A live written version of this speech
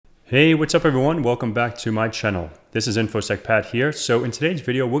Hey, what's up everyone? Welcome back to my channel. This is InfoSec Pat here. So in today's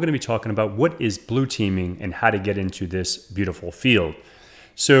video, we're going to be talking about what is blue teaming and how to get into this beautiful field.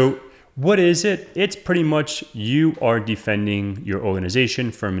 So what is it? It's pretty much you are defending your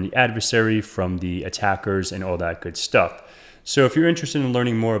organization from the adversary, from the attackers, and all that good stuff. So if you're interested in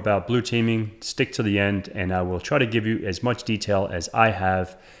learning more about blue teaming, stick to the end and I will try to give you as much detail as I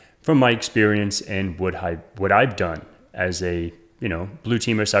have from my experience and what I've done as a blue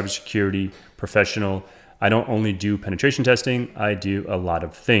teamer, cybersecurity professional. I don't only do penetration testing, I do a lot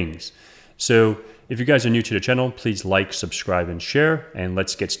of things. So if you guys are new to the channel, please like, subscribe, and share, and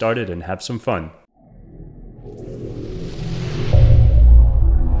let's get started and have some fun.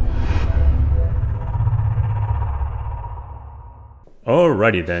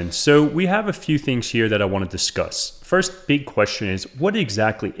 Alrighty then, so we have a few things here that I want to discuss. First big question is, what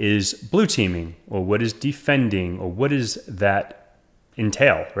exactly is blue teaming, or what is defending, or what does that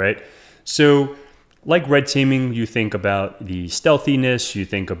entail, right? So like red teaming, you think about the stealthiness, you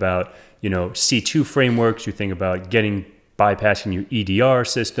think about, C2 frameworks, you think about bypassing your EDR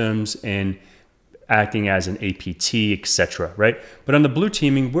systems and acting as an APT, etc., right? But on the blue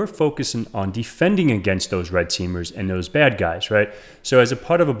teaming, we're focusing on defending against those red teamers and those bad guys, right? So as a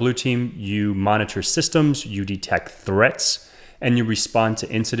part of a blue team, you monitor systems, you detect threats, and you respond to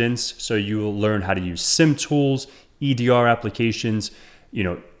incidents. So you will learn how to use SIM tools, EDR applications,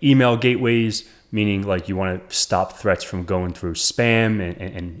 email gateways, meaning like you want to stop threats from going through spam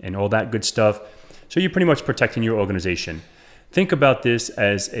and all that good stuff. So you're pretty much protecting your organization. Think about this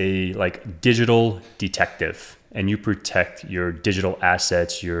as a digital detective, and you protect your digital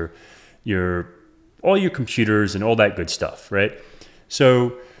assets, all your computers and all that good stuff, right?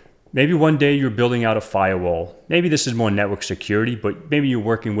 So maybe one day you're building out a firewall. Maybe this is more network security, but maybe you're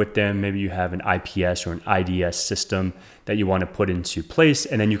working with them. Maybe you have an IPS or an IDS system that you want to put into place,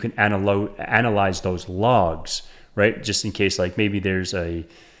 and then you can analyze those logs, right? Just in case, maybe there's a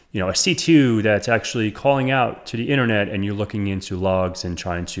C2 that's actually calling out to the internet, and you're looking into logs and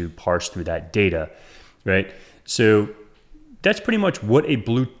trying to parse through that data, right? So that's pretty much what a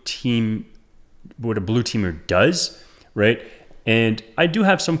blue teamer does, right? And I do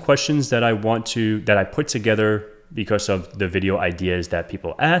have some questions that I put together because of the video ideas that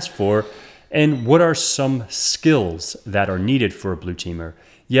people asked for. And what are some skills that are needed for a blue teamer?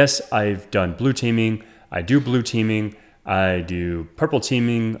 Yes, I've done blue teaming. I do blue teaming. I do purple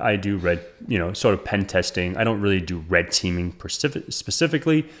teaming. I do red, sort of pen testing. I don't really do red teaming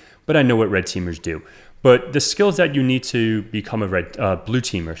specifically, but I know what red teamers do. But the skills that you need to become a blue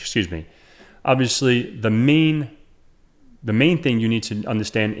teamer, obviously the main thing you need to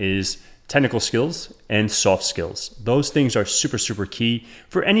understand is technical skills and soft skills. Those things are super, super key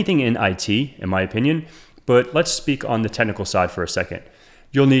for anything in IT, in my opinion. But let's speak on the technical side for a second.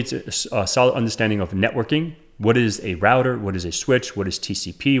 You'll need a solid understanding of networking. What is a router? What is a switch? What is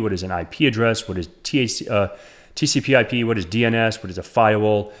TCP? What is an IP address? What is TCP IP? What is DNS? What is a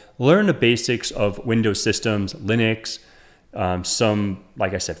firewall? Learn the basics of Windows systems, Linux, some,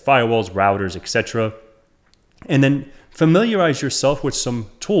 like I said, firewalls, routers, etc. And then familiarize yourself with some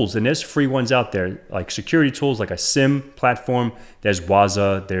tools, and there's free ones out there, like security tools, like a SIM platform. There's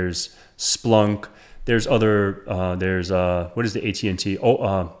Waza, there's Splunk, there's other, what is the AT&T?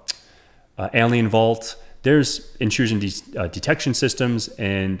 Alien Vault. There's intrusion detection systems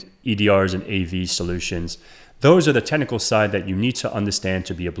and EDRs and AV solutions. Those are the technical side that you need to understand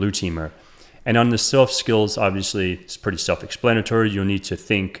to be a blue teamer. And on the soft skills, obviously, it's pretty self-explanatory. You'll need to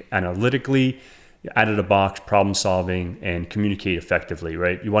think analytically, out of the box, problem solving, and communicate effectively,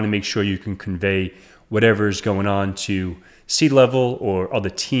 right? You want to make sure you can convey whatever is going on to C-level or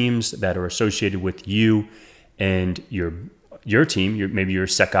other teams that are associated with you and your team, maybe your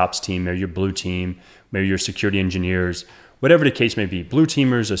SecOps team, or your blue team, maybe your security engineers, whatever the case may be. Blue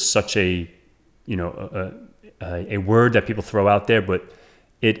teamers is such a word that people throw out there, but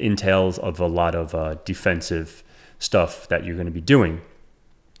it entails of a lot of defensive stuff that you're going to be doing.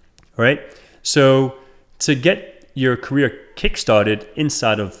 All right. So to get your career kickstarted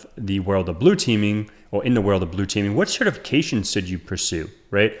inside of the world of blue teaming, or in the world of blue teaming, what certifications should you pursue,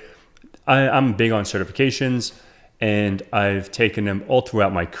 right? I'm big on certifications, and I've taken them all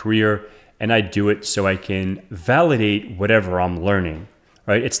throughout my career, and I do it so I can validate whatever I'm learning,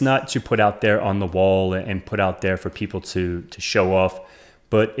 right? It's not to put out there on the wall and put out there for people to show off,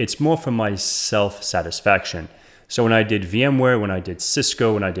 but it's more for my self-satisfaction. So when I did VMware, when I did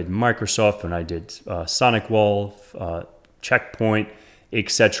Cisco, when I did Microsoft, when I did SonicWall, Checkpoint,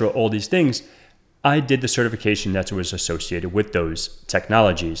 etc., all these things, I did the certification that was associated with those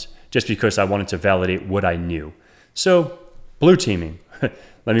technologies just because I wanted to validate what I knew. So blue teaming,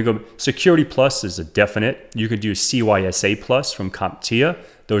 let me go. Security Plus is a definite. You could do CYSA Plus from CompTIA.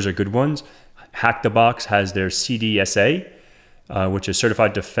 Those are good ones. HackTheBox has their CDSA, which is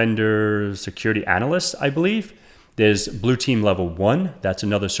Certified Defender Security Analyst, I believe. There's Blue Team Level 1. That's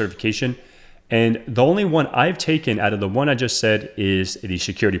another certification. And the only one I've taken out of the one I just said is the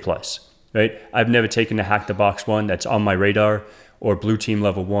Security Plus, right? I've never taken the HackTheBox one. That's on my radar, or Blue Team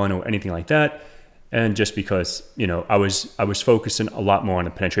Level 1 or anything like that. And just because, you know, I was focusing a lot more on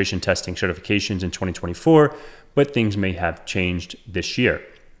the penetration testing certifications in 2024, but things may have changed this year.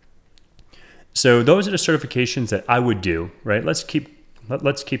 So those are the certifications that I would do, right? Let's keep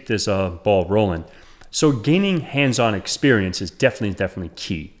this ball rolling. So gaining hands-on experience is definitely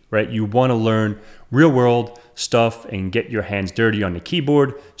key, right? You want to learn real world stuff and get your hands dirty on the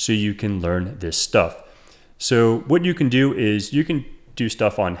keyboard so you can learn this stuff. So what you can do is you can do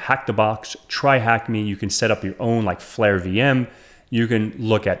stuff on HackTheBox, try Hack Me. You can set up your own like Flare VM. You can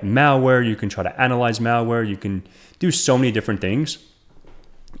look at malware. You can try to analyze malware. You can do so many different things.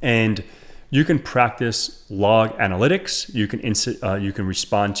 And you can practice log analytics. You can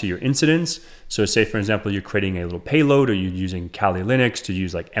respond to your incidents. So say, for example, you're creating a little payload, or you're using Kali Linux to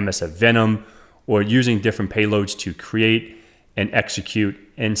use like MSF Venom, or using different payloads to create and execute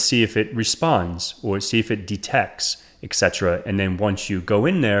and see if it responds or see if it detects, etc. And then once you go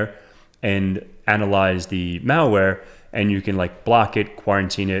in there and analyze the malware, and you can like block it,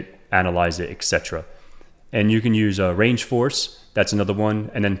 quarantine it, analyze it, etc. And you can use Rangeforce. That's another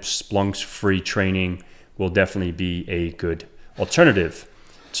one. And then Splunk's free training will definitely be a good alternative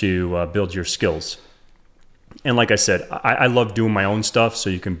to build your skills. And like I said, I love doing my own stuff. So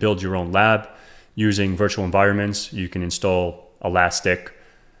you can build your own lab using virtual environments. You can install Elastic.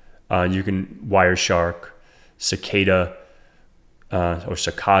 You can Wireshark, Cicada, or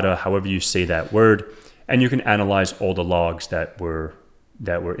Cicada, however you say that word. And you can analyze all the logs that were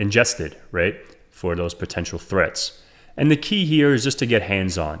ingested, right, for those potential threats. And the key here is just to get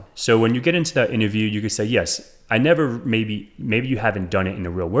hands-on. So when you get into that interview, you can say, yes, I never, maybe you haven't done it in the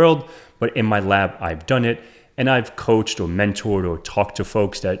real world, but in my lab, I've done it. And I've coached or mentored or talked to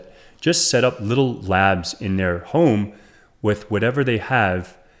folks that just set up little labs in their home with whatever they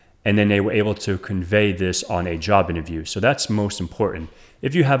have. And then they were able to convey this on a job interview. So that's most important.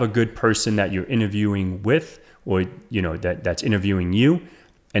 If you have a good person that you're interviewing with, or you know that's interviewing you,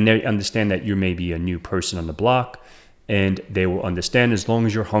 and they understand that you may be a new person on the block, and they will understand, as long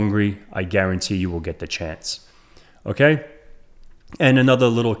as you're hungry, I guarantee you will get the chance. Okay? And another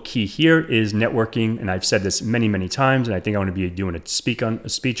little key here is networking. And I've said this many times, and I think I want to be doing a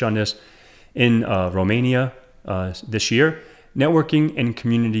speech on this in Romania this year. Networking and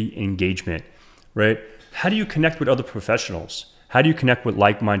community engagement, right? How do you connect with other professionals? How do you connect with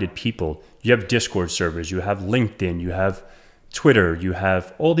like-minded people? You have Discord servers, you have LinkedIn, you have Twitter, you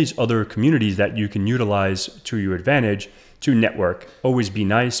have all these other communities that you can utilize to your advantage to network. Always be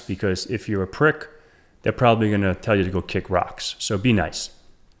nice, because if you're a prick, they're probably going to tell you to go kick rocks. So be nice.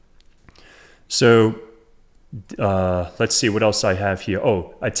 So let's see what else I have here.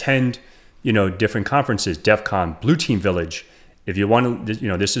 Oh, attend, different conferences, DEF CON, Blue Team Village. If you want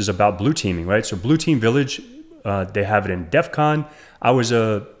to, this is about blue teaming, right? So Blue Team Village, they have it in DEF CON. I was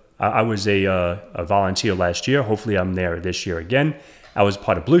a volunteer last year. Hopefully I'm there this year again. I was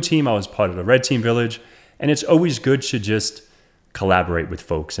part of Blue Team. I was part of the Red Team Village. And it's always good to just collaborate with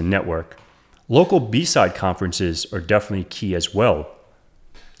folks and network. Local B-side conferences are definitely key as well.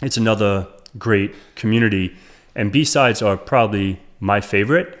 It's another great community. And B-sides are probably my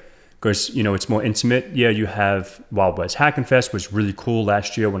favorite because, it's more intimate. Yeah, you have Wild West Hackin' Fest was really cool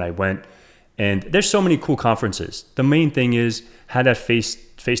last year when I went. And there's so many cool conferences. The main thing is have that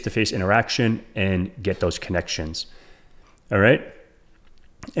face-to-face interaction and get those connections. All right.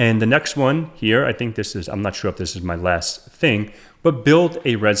 And the next one here, I think I'm not sure if this is my last thing, but build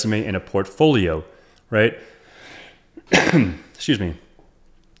a resume and a portfolio, right? Excuse me.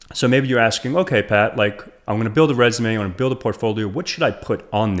 So maybe you're asking, okay, Pat, like I'm going to build a resume, I want to build a portfolio. What should I put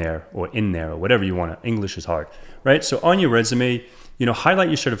on there or in there or whatever you want? English is hard, right? So on your resume, highlight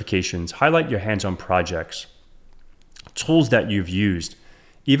your certifications, highlight your hands-on projects, tools that you've used,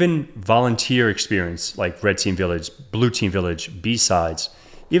 even volunteer experience like Red Team Village, Blue Team Village, B-sides.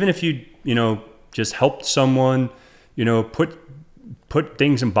 Even if you, just helped someone, put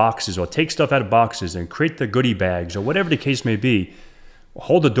things in boxes or take stuff out of boxes and create the goodie bags or whatever the case may be,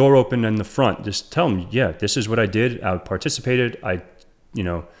 hold the door open in the front. Just tell them, yeah, this is what I did. I participated. I,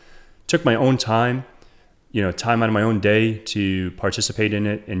 took my own time, time out of my own day to participate in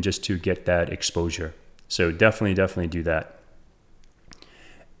it and just to get that exposure. So definitely do that.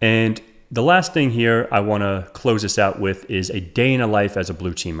 And the last thing here I want to close this out with is a day in a life as a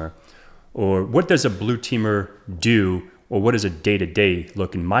blue teamer, or what does a blue teamer do, or what does a day-to-day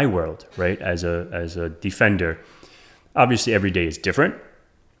look in my world, right? As a defender. Obviously every day is different,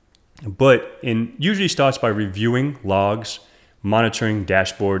 but usually starts by reviewing logs, monitoring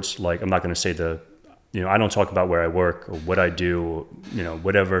dashboards. Like, I'm not going to say I don't talk about where I work or what I do, or,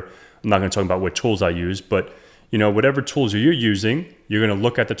 whatever. I'm not going to talk about what tools I use, but whatever tools you're using, you're going to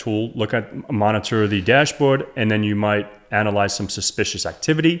look at the tool, monitor the dashboard, and then you might analyze some suspicious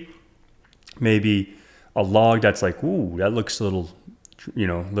activity. Maybe a log that's like, ooh, that looks a little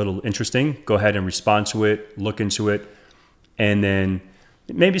interesting. Go ahead and respond to it, look into it. And then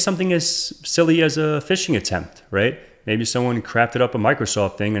maybe something as silly as a phishing attempt, right? Maybe someone crafted up a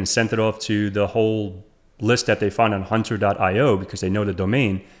Microsoft thing and sent it off to the whole list that they found on hunter.io because they know the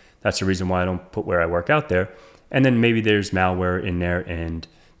domain. That's the reason why I don't put where I work out there. And then maybe there's malware in there and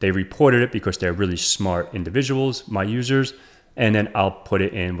they reported it because they're really smart individuals, my users. And then I'll put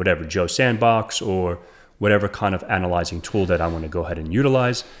it in whatever, Joe Sandbox or whatever kind of analyzing tool that I want to go ahead and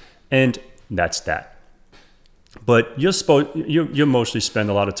utilize. And that's that. But you'll mostly spend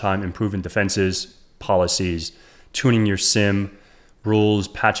a lot of time improving defenses, policies, tuning your SIM, rules,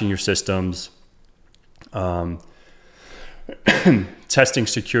 patching your systems, testing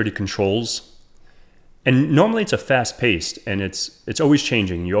security controls. And normally it's a fast paced and it's always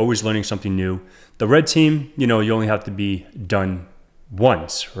changing. You're always learning something new. The red team, you only have to be done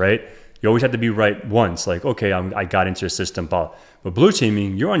once, right? You always have to be right once. Like, okay, I got into a system, but blue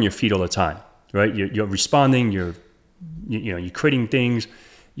teaming, you're on your feet all the time, right? You're responding, you're creating things,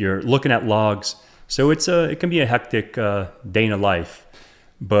 you're looking at logs. So it can be a hectic day in a life.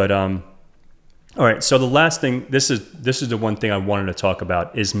 But all right, so the last thing, this is the one thing I wanted to talk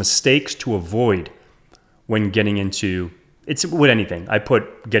about, is mistakes to avoid when getting into, it's with anything. I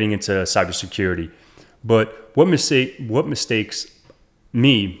put getting into cybersecurity, but what mistakes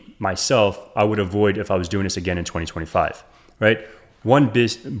myself, I would avoid if I was doing this again in 2025, right? One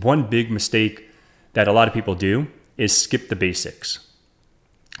big mistake that a lot of people do is skip the basics.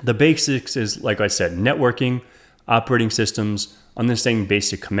 The basics is, like I said, networking, operating systems, understanding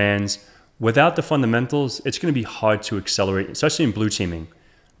basic commands. Without the fundamentals, it's going to be hard to accelerate, especially in blue teaming,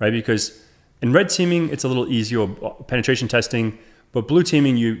 right? Because in red teaming, it's a little easier, penetration testing, but blue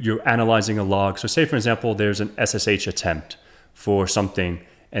teaming, you're analyzing a log. So say, for example, there's an SSH attempt for something,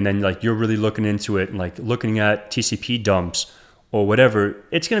 and then like you're really looking into it and like looking at TCP dumps or whatever.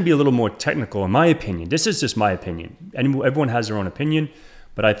 It's going to be a little more technical, in my opinion. This is just my opinion. Everyone has their own opinion,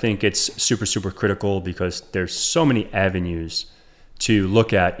 but I think it's super, super critical because there's so many avenues to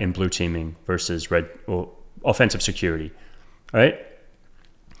look at in blue teaming versus red or offensive security, right?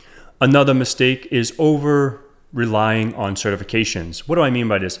 Another mistake is over relying on certifications. What do I mean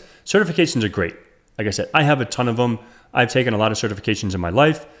by this? Certifications are great. Like I said, I have a ton of them. I've taken a lot of certifications in my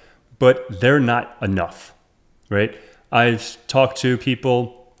life, but they're not enough, right? I've talked to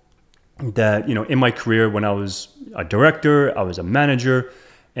people that, in my career, when I was a director, I was a manager,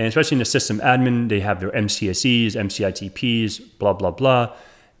 and especially in the system admin, they have their MCSEs, MCITPs, blah, blah, blah.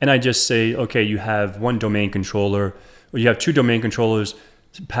 And I just say, okay, you have one domain controller, or you have two domain controllers.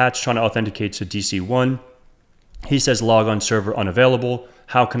 Pat's trying to authenticate to DC1. He says log on server unavailable.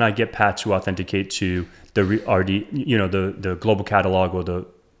 How can I get Pat to authenticate to the RD, the global catalog or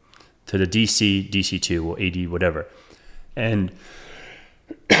to the DC, DC2 or AD, whatever. And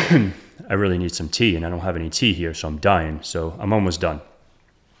I really need some tea and I don't have any tea here, so I'm dying. So I'm almost done.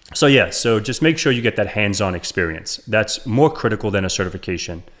 So yeah, so just make sure you get that hands-on experience. That's more critical than a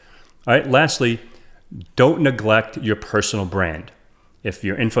certification. All right, lastly, don't neglect your personal brand. If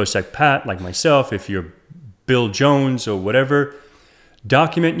you're InfoSec Pat, like myself, if you're Bill Jones or whatever,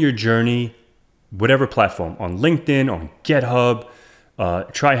 document your journey, whatever platform, on LinkedIn, on GitHub,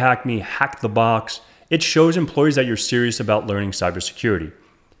 try HackTheBox. It shows employees that you're serious about learning cybersecurity.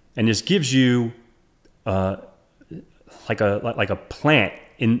 And this gives you like a plant,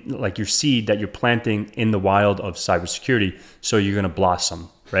 like your seed that you're planting in the wild of cybersecurity, so you're gonna blossom,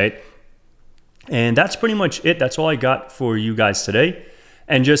 right? And that's pretty much it. That's all I got for you guys today.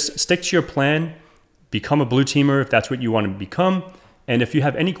 And just stick to your plan, become a blue teamer if that's what you want to become. And if you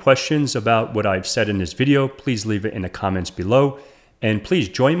have any questions about what I've said in this video, please leave it in the comments below. And please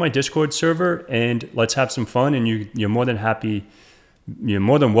join my Discord server and let's have some fun. And you're more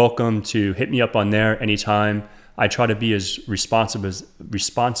than welcome to hit me up on there anytime. I try to be as responsive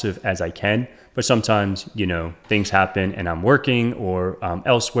as I can, but sometimes, things happen and I'm working or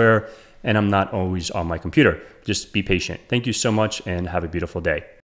elsewhere and I'm not always on my computer. Just be patient. Thank you so much and have a beautiful day.